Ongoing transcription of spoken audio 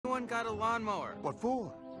Everyone got a lawnmower. What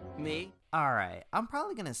for? Me? Alright, I'm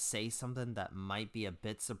probably gonna say something that might be a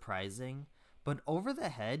bit surprising, but Over the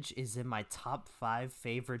Hedge is in my top 5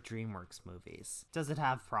 favorite Dreamworks movies. Does it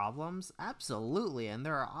have problems? Absolutely, and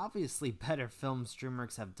there are obviously better films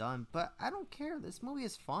Dreamworks have done, but I don't care, this movie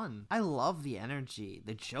is fun. I love the energy,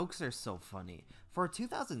 the jokes are so funny. For a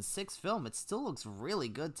 2006 film, it still looks really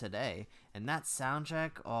good today, and that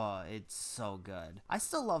soundtrack, oh, it's so good. I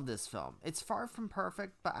still love this film. It's far from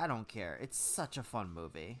perfect, but I don't care. It's such a fun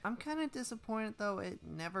movie. I'm kinda disappointed though it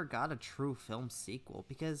never got a true film sequel,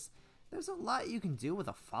 because there's a lot you can do with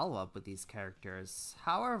a follow-up with these characters.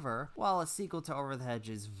 However, while a sequel to Over the Hedge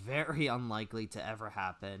is very unlikely to ever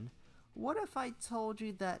happen, what if I told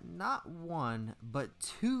you that not one, but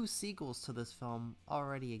 2 sequels to this film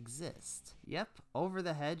already exist? Yep, Over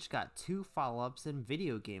the Hedge got 2 follow-ups in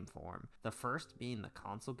video game form, the first being the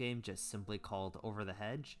console game just simply called Over the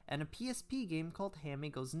Hedge, and a PSP game called Hammy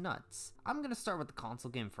Goes Nuts. I'm gonna start with the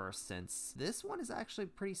console game first, since this one is actually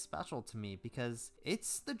pretty special to me because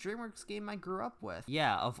it's the Dreamworks game I grew up with.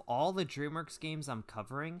 Yeah, of all the Dreamworks games I'm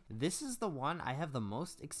covering, this is the one I have the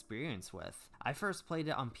most experience with. I first played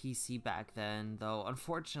it on PC back then, though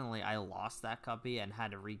unfortunately I lost that copy and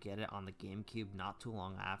had to re-get it on the GameCube not too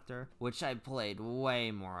long after, which I played way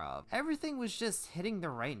more of. Everything was just hitting the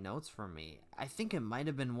right notes for me. I think it might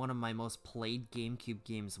have been one of my most played GameCube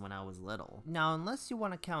games when I was little. Now, unless you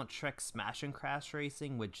want to count Trek Smash and Crash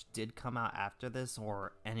Racing, which did come out after this,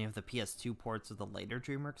 or any of the PS2 ports of the later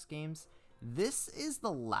Dreamworks games, this is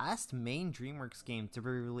the last main Dreamworks game to be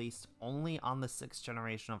released only on the 6th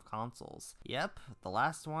generation of consoles. Yep, the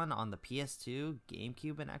last one on the PS2,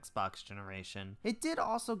 GameCube, and Xbox generation. It did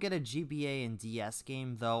also get a GBA and DS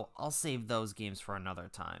game, though I'll save those games for another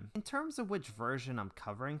time. In terms of which version I'm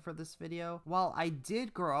covering for this video, while I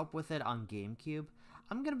did grow up with it on GameCube,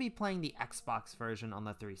 I'm gonna be playing the Xbox version on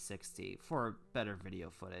the 360 for better video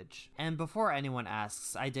footage. And before anyone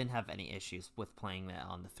asks, I didn't have any issues with playing that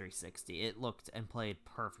on the 360. It looked and played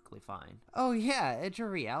perfectly fine. Oh yeah, Edge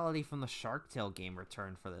of Reality from the Shark Tale game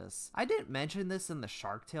returned for this. I didn't mention this in the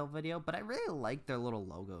Shark Tale video, but I really like their little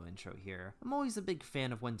logo intro here. I'm always a big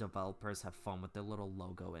fan of when developers have fun with their little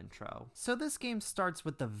logo intro. So this game starts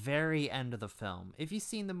with the very end of the film. If you've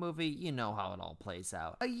seen the movie, you know how it all plays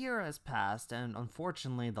out. A year has passed, and unfortunately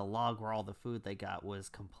the log where all the food they got was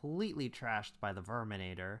completely trashed by the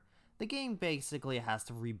Verminator. The game basically has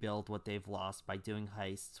to rebuild what they've lost by doing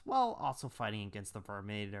heists, while also fighting against the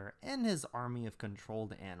Verminator and his army of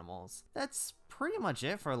controlled animals. That's pretty much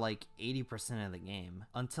it for like 80% of the game,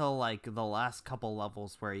 until like the last couple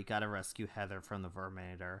levels where you gotta rescue Heather from the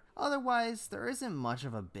Verminator. Otherwise, there isn't much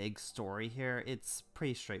of a big story here, it's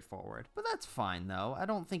pretty straightforward. But that's fine though, I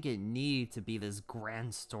don't think it needed to be this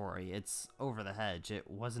grand story. It's Over the Hedge, it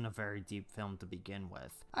wasn't a very deep film to begin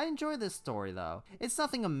with. I enjoy this story though. It's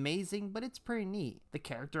nothing amazing, but it's pretty neat. The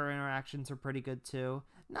character interactions are pretty good too.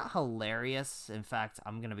 Not hilarious, in fact,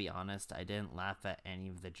 I'm gonna be honest, I didn't laugh at any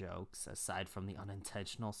of the jokes, aside from the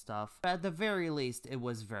unintentional stuff, but at the very least, it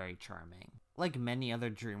was very charming. Like many other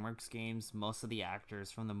Dreamworks games, most of the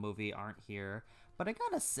actors from the movie aren't here, but I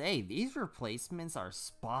gotta say, these replacements are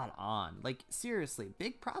spot on. Like, seriously,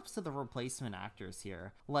 big props to the replacement actors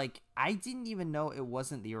here. Like, I didn't even know it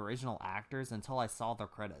wasn't the original actors until I saw the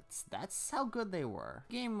credits. That's how good they were.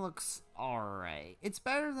 The game looks alright. It's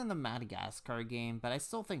better than the Madagascar game, but I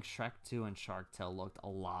still think Shrek 2 and Shark Tale looked a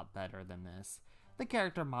lot better than this. The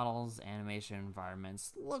character models, animation,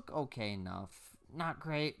 environments look okay enough. Not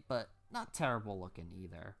great, but not terrible looking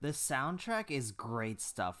either. The soundtrack is great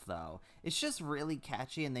stuff though. It's just really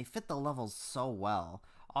catchy and they fit the levels so well.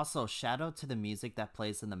 Also, shout out to the music that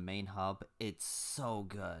plays in the main hub, it's so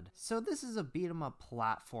good. So this is a beat 'em up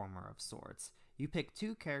platformer of sorts. You pick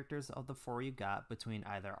 2 characters of the 4 you got between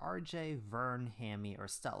either RJ, Vern, Hammy, or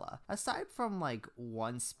Stella. Aside from like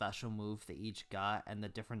one special move they each got and the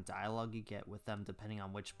different dialogue you get with them depending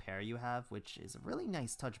on which pair you have, which is a really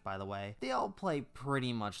nice touch by the way, they all play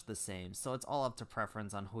pretty much the same, so it's all up to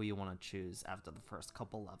preference on who you want to choose after the first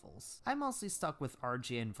couple levels. I mostly stuck with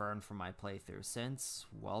RJ and Vern for my playthrough since,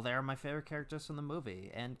 well, they are my favorite characters from the movie,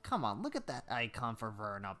 and come on, look at that icon for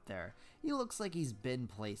Vern up there. He looks like he's been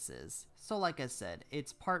places. So like I said,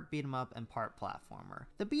 it's part beat 'em up and part platformer.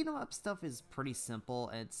 The beat 'em up stuff is pretty simple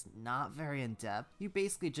and it's not very in depth. You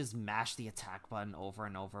basically just mash the attack button over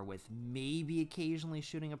and over with maybe occasionally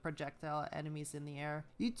shooting a projectile at enemies in the air.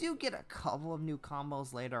 You do get a couple of new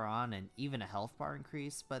combos later on and even a health bar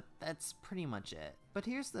increase, but that's pretty much it. But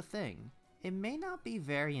here's the thing, it may not be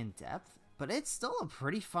very in depth, but it's still a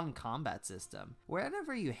pretty fun combat system.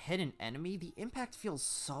 Whenever you hit an enemy, the impact feels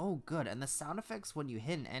so good, and the sound effects when you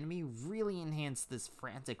hit an enemy really enhance this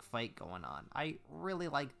frantic fight going on. I really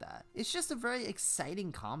like that. It's just a very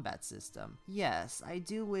exciting combat system. Yes, I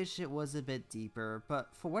do wish it was a bit deeper,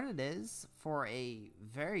 but for what it is, for a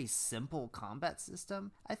very simple combat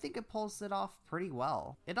system, I think it pulls it off pretty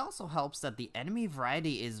well. It also helps that the enemy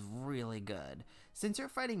variety is really good. Since you're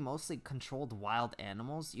fighting mostly controlled wild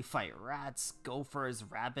animals, you fight rats, gophers,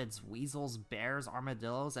 rabbits, weasels, bears,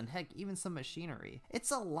 armadillos, and heck, even some machinery.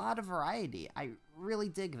 It's a lot of variety. I really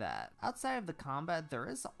dig that. Outside of the combat, there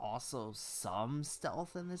is also some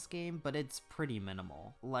stealth in this game, but it's pretty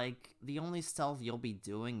minimal. Like, the only stealth you'll be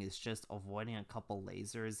doing is just avoiding a couple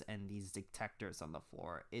lasers and these detectors on the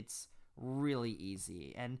floor. It's really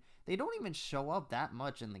easy, and they don't even show up that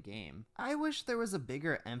much in the game. I wish there was a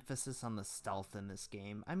bigger emphasis on the stealth in this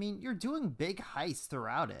game. I mean, you're doing big heists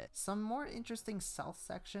throughout it. Some more interesting stealth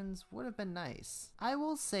sections would have been nice. I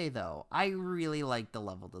will say though, I really like the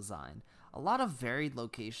level design. A lot of varied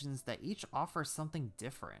locations that each offer something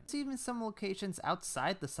different. There's even some locations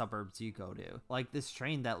outside the suburbs you go to, like this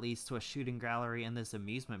train that leads to a shooting gallery in this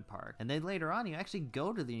amusement park. And then later on, you actually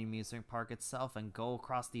go to the amusement park itself and go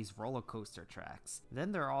across these roller coaster tracks.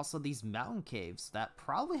 Then there are also these mountain caves that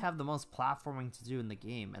probably have the most platforming to do in the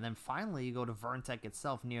game. And then finally, you go to Verntech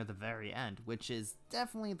itself near the very end, which is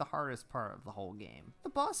definitely the hardest part of the whole game. The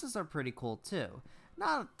bosses are pretty cool too.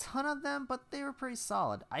 Not a ton of them, but they were pretty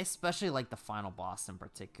solid. I especially like the final boss in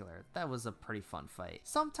particular. That was a pretty fun fight.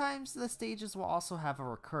 Sometimes the stages will also have a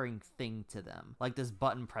recurring thing to them, like this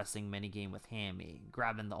button pressing minigame with Hammy,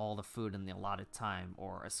 grabbing all the food in the allotted time,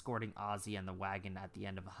 or escorting Ozzy and the wagon at the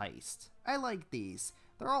end of a heist. I like these.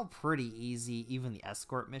 They're all pretty easy, even the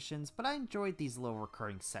escort missions, but I enjoyed these little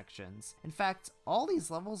recurring sections. In fact, all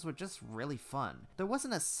these levels were just really fun. There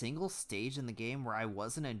wasn't a single stage in the game where I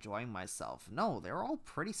wasn't enjoying myself. No, they were all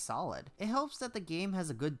pretty solid. It helps that the game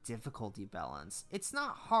has a good difficulty balance. It's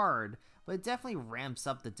not hard, but it definitely ramps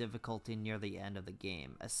up the difficulty near the end of the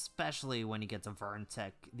game, especially when you get to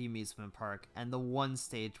Verntech, the amusement park, and the one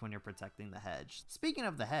stage when you're protecting the hedge. Speaking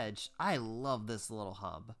of the hedge, I love this little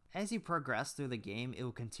hub. As you progress through the game, it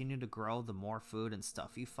will continue to grow the more food and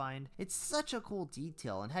stuff you find. It's such a cool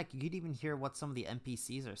detail, and heck, you could even hear what some of the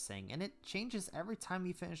NPCs are saying, and it changes every time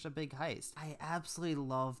you finish a big heist. I absolutely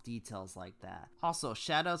love details like that. Also,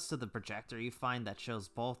 shoutouts to the projector you find that shows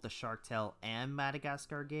both the Shark Tale and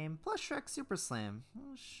Madagascar game, plus Shrek Super Slam.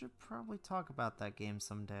 Should probably talk about that game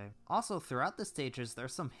someday. Also, throughout the stages,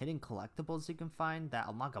 there's some hidden collectibles you can find that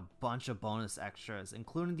unlock a bunch of bonus extras,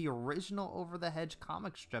 including the original Over the Hedge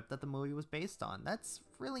comic strip that the movie was based on. That's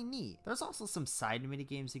really neat. There's also some side mini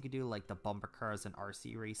games you could do, like the bumper cars and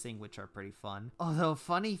RC racing, which are pretty fun. Although,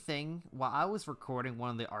 funny thing, while I was recording one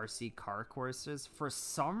of the RC car courses, for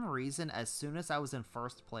some reason, as soon as I was in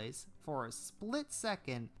first place, for a split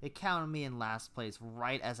second, it counted me in last place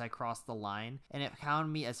right as I crossed the line, and it counted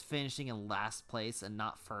me as finishing in last place and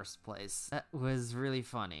not first place. That was really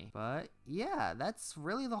funny. But yeah, that's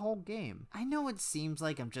really the whole game. I know it seems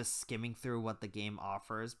like I'm just skimming through what the game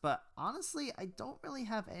offers, but honestly, I don't really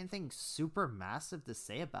have anything super massive to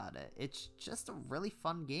say about it. It's just a really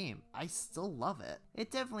fun game. I still love it. It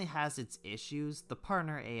definitely has its issues. The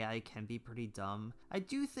partner AI can be pretty dumb. I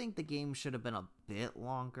do think the game should have been a bit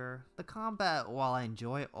longer. The combat, while I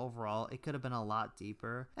enjoy it overall, it could have been a lot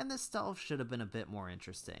deeper, and the stealth should have been a bit more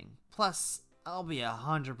interesting. Plus, I'll be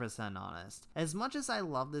 100% honest. As much as I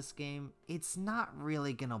love this game, it's not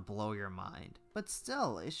really gonna blow your mind. But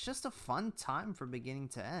still, it's just a fun time from beginning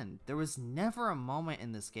to end. There was never a moment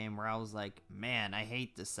in this game where I was like, man, I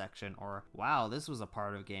hate this section, or wow, this was a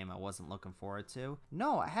part of a game I wasn't looking forward to.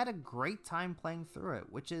 No, I had a great time playing through it,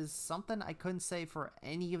 which is something I couldn't say for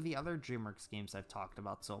any of the other Dreamworks games I've talked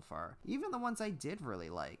about so far, even the ones I did really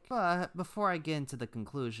like. But before I get into the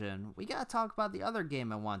conclusion, we gotta talk about the other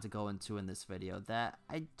game I wanted to go into in this video that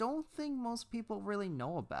I don't think most people really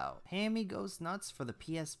know about. Hammy Goes Nuts for the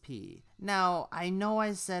PSP. Now, I know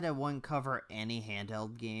I said I wouldn't cover any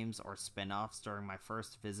handheld games or spin-offs during my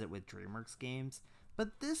first visit with Dreamworks games,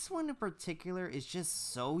 but this one in particular is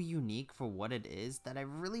just so unique for what it is that I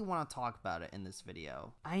really want to talk about it in this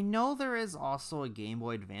video. I know there is also a Game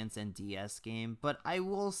Boy Advance and DS game, but I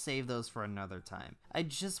will save those for another time. I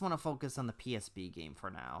just want to focus on the PSP game for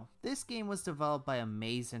now. This game was developed by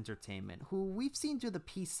Amaze Entertainment, who we've seen do the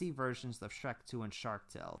PC versions of Shrek 2 and Shark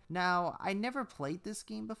Tale. Now, I never played this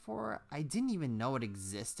game before. I didn't even know it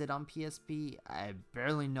existed on PSP. I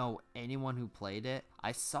barely know anyone who played it.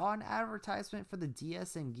 I saw an advertisement for the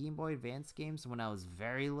DS and Game Boy Advance games when I was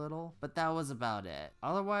very little, but that was about it.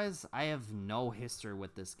 Otherwise, I have no history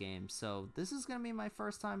with this game, so this is gonna be my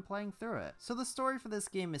first time playing through it. So the story for this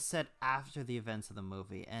game is set after the events of the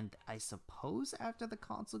movie, and I suppose after the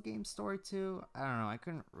console game story too? I don't know, I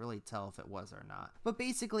couldn't really tell if it was or not. But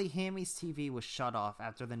basically, Hammy's TV was shut off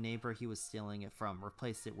after the neighbor he was stealing it from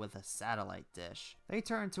replaced it with a satellite dish. They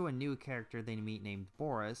turn to a new character they meet named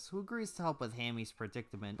Boris, who agrees to help with Hammy's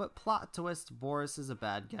predicament, but plot twist, Boris is a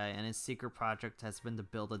bad guy and his secret project has been to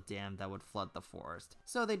build a dam that would flood the forest.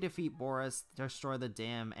 So they defeat Boris, destroy the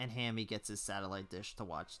dam, and Hammy gets his satellite dish to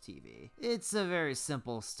watch TV. It's a very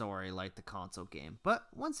simple story like the console game, but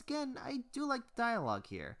once again, I do like the dialogue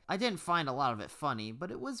here. I didn't find a lot of it funny,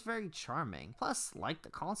 but it was very charming. Plus, like the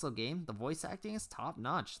console game, the voice acting is top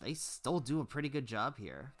notch. They still do a pretty good job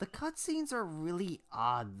here. The cutscenes are really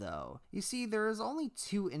odd though. You see, there is only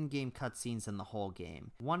 2 in-game cutscenes in the whole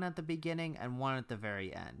game. One at the beginning and one at the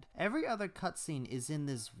very end. Every other cutscene is in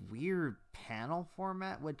this weird panel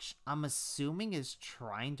format, which I'm assuming is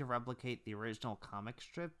trying to replicate the original comic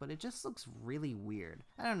strip, but it just looks really weird.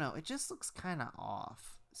 I don't know, it just looks kinda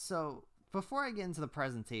off. So, before I get into the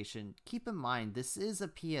presentation, keep in mind this is a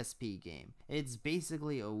PSP game. It's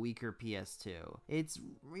basically a weaker PS2. It's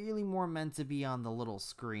really more meant to be on the little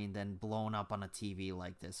screen than blown up on a TV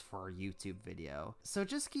like this for a YouTube video. So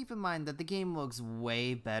just keep in mind that the game looks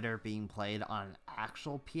way better being played on an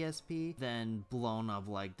actual PSP than blown up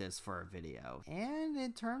like this for a video. And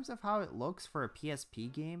in terms of how it looks for a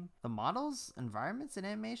PSP game, the models, environments, and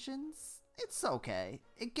animations, it's okay.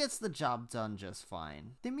 It gets the job done just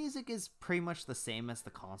fine. The music is pretty much the same as the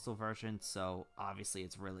console version, so obviously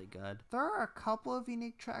it's really good. There are a couple of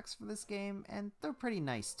unique tracks for this game, and they're pretty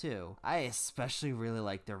nice too. I especially really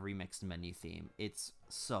like their remixed menu theme. It's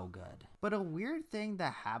so good. But a weird thing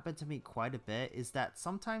that happened to me quite a bit is that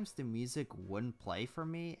sometimes the music wouldn't play for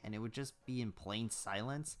me and it would just be in plain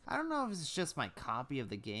silence. I don't know if it's just my copy of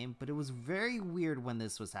the game, but it was very weird when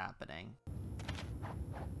this was happening.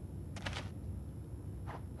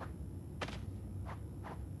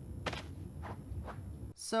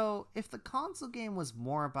 So, if the console game was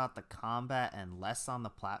more about the combat and less on the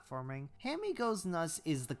platforming, Hammy Goes Nuts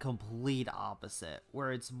is the complete opposite,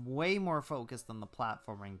 where it's way more focused on the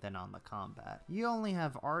platforming than on the combat. You only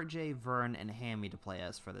have RJ, Vern, and Hammy to play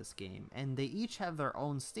as for this game, and they each have their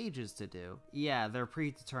own stages to do. Yeah, they're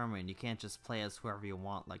predetermined, you can't just play as whoever you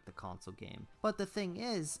want like the console game. But the thing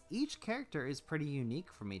is, each character is pretty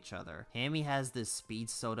unique from each other. Hammy has this speed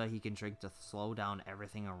soda he can drink to slow down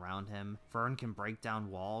everything around him, Vern can break down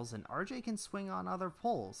walls, and RJ can swing on other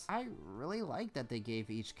poles. I really like that they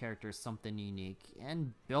gave each character something unique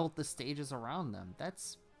and built the stages around them.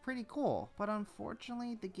 That's pretty cool, but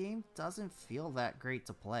unfortunately the game doesn't feel that great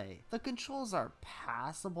to play. The controls are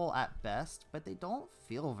passable at best, but they don't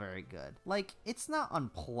feel very good. Like, it's not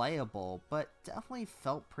unplayable, but definitely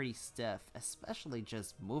felt pretty stiff, especially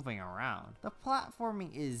just moving around. The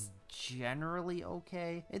platforming is generally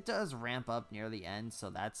okay. It does ramp up near the end, so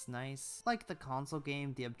that's nice. Like the console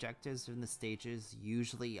game, the objectives in the stages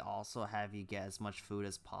usually also have you get as much food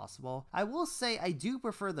as possible. I will say I do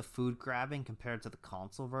prefer the food grabbing compared to the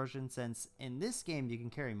console version, since in this game you can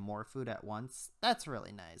carry more food at once. That's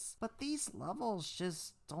really nice. But these levels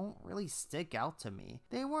just don't really stick out to me.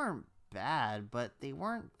 They weren't bad, but they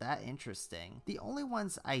weren't that interesting. The only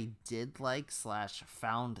ones I did like /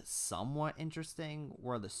 found somewhat interesting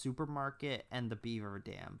were the supermarket and the beaver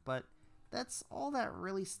dam, but that's all that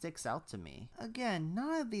really sticks out to me. Again,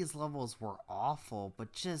 none of these levels were awful,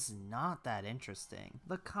 but just not that interesting.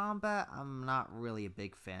 The combat, I'm not really a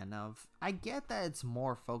big fan of. I get that it's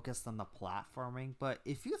more focused on the platforming, but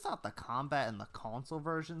if you thought the combat in the console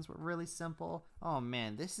versions were really simple, oh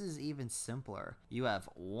man, this is even simpler. You have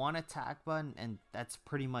one attack button and that's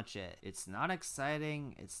pretty much it. It's not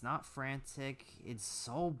exciting, it's not frantic, it's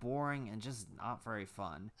so boring and just not very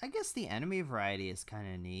fun. I guess the enemy variety is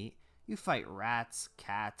kinda neat. You fight rats,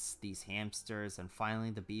 cats, these hamsters, and finally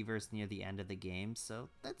the beavers near the end of the game, so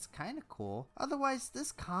that's kinda cool. Otherwise,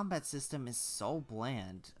 this combat system is so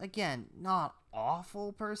bland. Again, not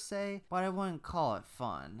awful per se, but I wouldn't call it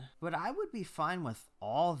fun. But I would be fine with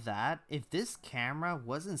all that if this camera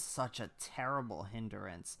wasn't such a terrible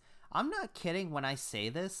hindrance. I'm not kidding when I say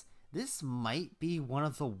this. This might be one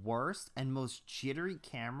of the worst and most jittery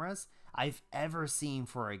cameras I've ever seen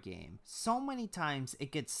for a game. So many times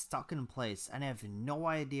it gets stuck in place and I have no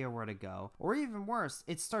idea where to go, or even worse,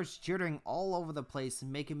 it starts jittering all over the place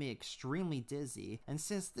and making me extremely dizzy. And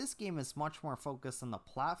since this game is much more focused on the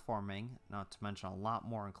platforming, not to mention a lot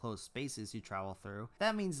more enclosed spaces you travel through,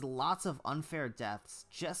 that means lots of unfair deaths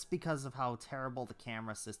just because of how terrible the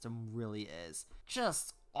camera system really is.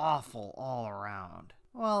 Just awful all around.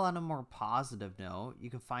 Well, on a more positive note, you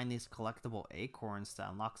can find these collectible acorns to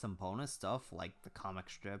unlock some bonus stuff like the comic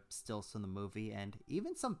strip, stills from the movie, and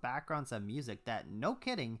even some backgrounds and music that, no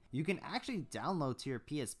kidding, you can actually download to your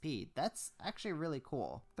PSP. That's actually really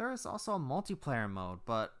cool. There is also a multiplayer mode,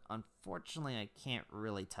 but unfortunately I can't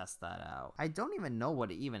really test that out. I don't even know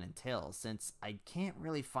what it even entails since I can't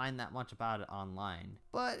really find that much about it online.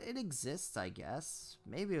 But it exists, I guess.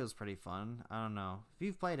 Maybe it was pretty fun. I don't know. If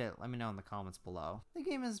you've played it, let me know in the comments below. The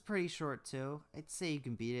game is pretty short too. I'd say you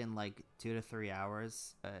can beat it in like 2 to 3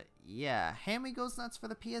 hours. Yeah, Hammy Goes Nuts for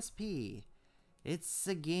the PSP. It's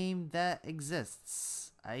a game that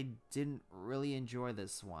exists. I didn't really enjoy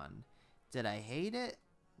this one. Did I hate it?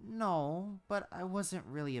 No, but I wasn't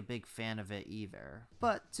really a big fan of it either.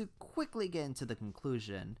 But to quickly get into the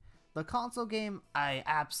conclusion, the console game I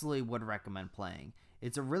absolutely would recommend playing.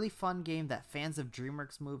 It's a really fun game that fans of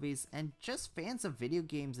Dreamworks movies and just fans of video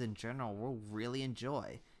games in general will really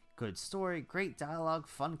enjoy. Good story, great dialogue,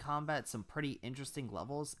 fun combat, some pretty interesting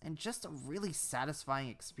levels, and just a really satisfying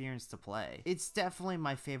experience to play. It's definitely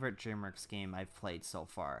my favorite Dreamworks game I've played so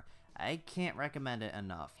far. I can't recommend it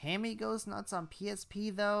enough. Hammy Goes Nuts on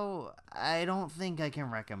PSP though, I don't think I can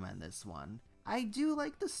recommend this one. I do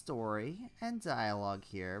like the story and dialogue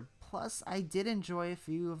here, plus I did enjoy a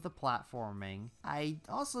few of the platforming. I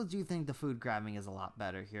also do think the food grabbing is a lot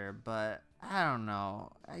better here, but I don't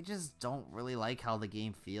know, I just don't really like how the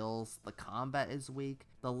game feels. The combat is weak,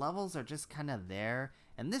 the levels are just kinda there,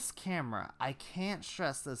 and this camera, I can't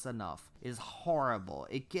stress this enough, is horrible.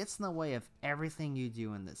 It gets in the way of everything you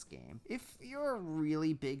do in this game. If you're a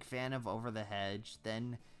really big fan of Over the Hedge,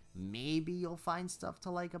 then maybe you'll find stuff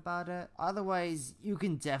to like about it. Otherwise, you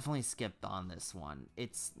can definitely skip on this one.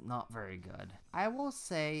 It's not very good. I will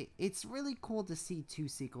say, it's really cool to see 2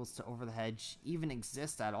 sequels to Over the Hedge even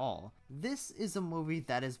exist at all. This is a movie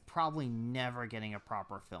that is probably never getting a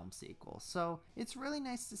proper film sequel, so it's really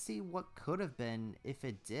nice to see what could have been if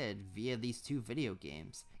it did via these 2 video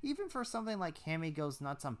games. Even for something like Hammy Goes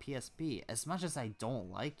Nuts on PSP, as much as I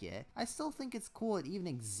don't like it, I still think it's cool it even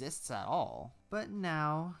exists at all. But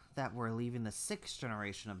now that we're leaving the 6th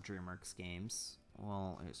generation of Dreamworks games,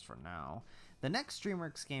 well, at least for now, the next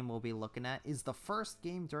Dreamworks game we'll be looking at is the first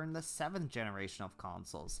game during the 7th generation of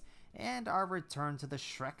consoles, and our return to the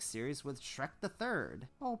Shrek series with Shrek the 3rd.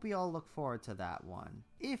 Hope you all look forward to that one.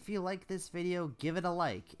 If you like this video, give it a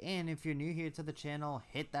like, and if you're new here to the channel,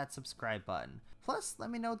 hit that subscribe button. Plus, let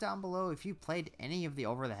me know down below if you played any of the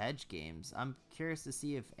Over the Hedge games. I'm curious to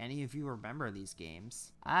see if any of you remember these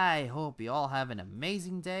games. I hope you all have an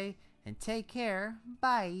amazing day, and take care.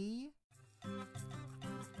 Bye!